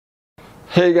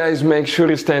Hey guys, make sure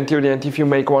you stay until the end. If you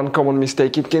make one common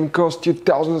mistake, it can cost you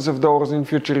thousands of dollars in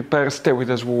future repairs. Stay with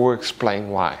us, we will explain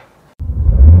why.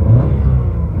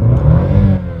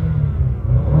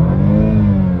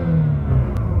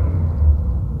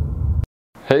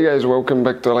 Hey guys, welcome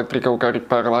back to Electrical Car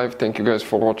Repair Live. Thank you guys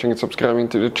for watching and subscribing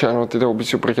to the channel. Today will be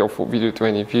super helpful video to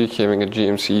any of you having a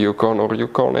GMC Yukon or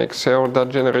Yukon XL, that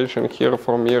generation here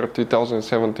from year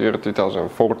 2007 to year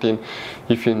 2014.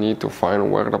 If you need to find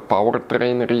where the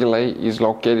powertrain relay is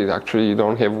located, actually you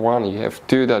don't have one, you have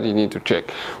two that you need to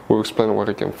check. We'll explain where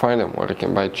you can find them, where you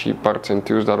can buy cheap parts and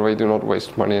tools, that way do not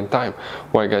waste money and time.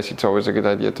 Why guys, it's always a good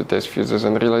idea to test fuses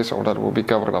and relays, all that will be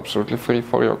covered absolutely free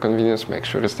for your convenience. Make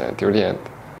sure you stay until the end.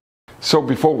 So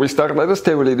before we start, let us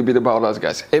tell you a little bit about us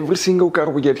guys. Every single car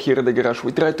we get here at the garage,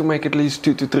 we try to make at least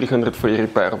 200 to 300 free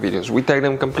repair videos. We take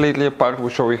them completely apart,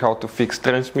 we show you how to fix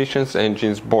transmissions,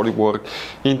 engines, bodywork,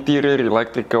 interior,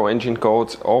 electrical, engine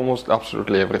codes, almost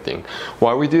absolutely everything.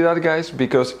 Why we do that guys?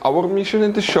 Because our mission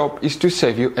in the shop is to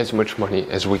save you as much money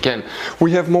as we can.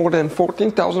 We have more than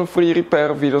 14,000 free repair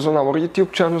videos on our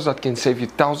YouTube channels that can save you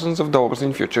thousands of dollars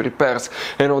in future repairs.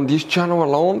 And on this channel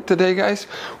alone today guys,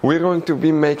 we're going to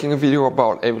be making a video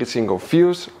about every single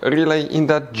fuse relay in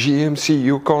that GMC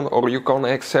Yukon or Yukon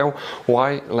XL.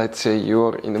 Why? Let's say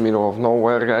you're in the middle of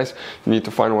nowhere guys, you need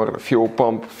to find where the fuel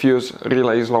pump fuse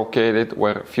relay is located,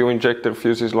 where fuel injector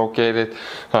fuse is located.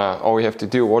 All you have to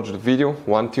do, watch the video,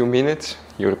 1-2 minutes,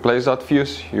 you replace that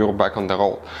fuse, you're back on the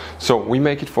roll. So we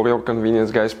make it for your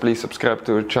convenience guys. Please subscribe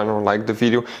to the channel, like the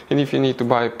video, and if you need to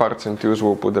buy parts and tools,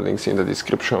 we'll put the links in the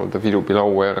description of the video below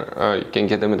where you can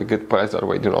get them at a good price, that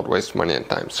way do not waste money and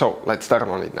time. So let's start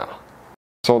on it now.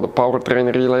 So the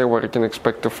powertrain relay, where you can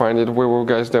expect to find it, we will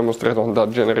guys demonstrate on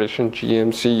that generation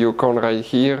GMC Yukon right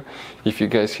here. If you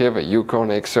guys have a Yukon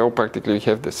XL, practically you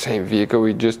have the same vehicle,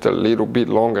 it's just a little bit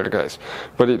longer guys,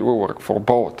 but it will work for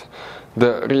both.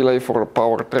 The relay for the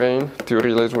powertrain, two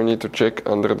relays we need to check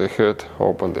under the hood.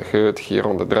 Open the hood. Here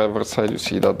on the driver's side you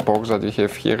see that box that you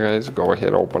have here guys, go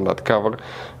ahead, open that cover.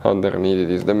 Underneath it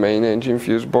is the main engine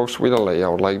fuse box with a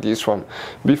layout like this one.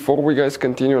 Before we guys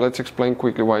continue, let's explain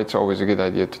quickly why it's always a good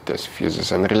idea to test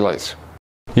fuses and relays.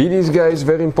 It is guys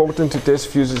very important to test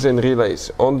fuses and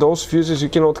relays. On those fuses you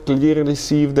cannot clearly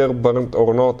see if they're burnt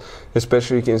or not,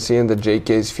 especially you can see in the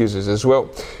JK's fuses as well.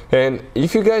 And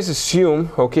if you guys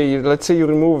assume, okay, let's say you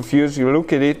remove a fuse, you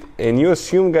look at it and you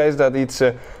assume guys that it's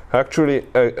actually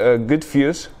a good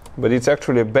fuse, but it's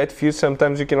actually a bad fuse,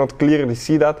 sometimes you cannot clearly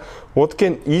see that. What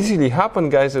can easily happen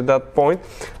guys at that point,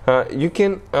 you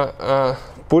can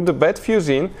put the bad fuse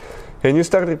in and you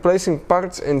start replacing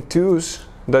parts and tools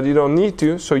that you don't need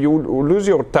to, so you lose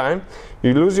your time,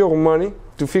 you lose your money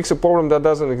to fix a problem that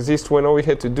doesn't exist, when all we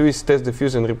had to do is test the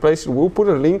fuse and replace it. We'll put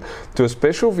a link to a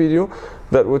special video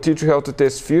that will teach you how to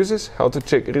test fuses, how to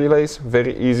check relays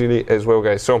very easily as well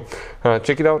guys. So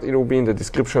check it out, it will be in the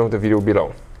description of the video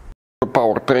below.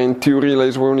 Powertrain, two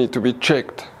relays will need to be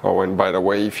checked. Oh, and by the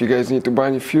way, if you guys need to buy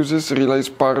any fuses, relays,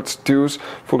 parts, tools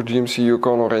for GMC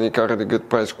Yukon or any car at a good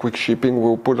price, quick shipping,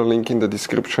 we'll put a link in the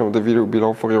description of the video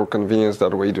below for your convenience,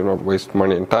 that way you do not waste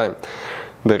money and time.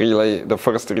 The relay, the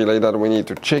first relay that we need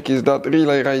to check is that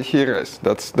relay right here guys.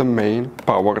 That's the main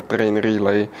powertrain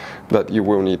relay that you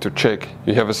will need to check.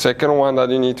 You have a second one that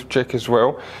you need to check as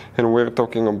well, and we're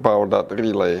talking about that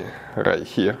relay right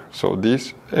here. So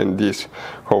this and this.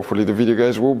 Hopefully the video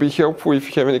guys will be helpful. If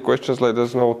you have any questions, let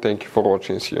us know. Thank you for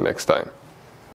watching, see you next time.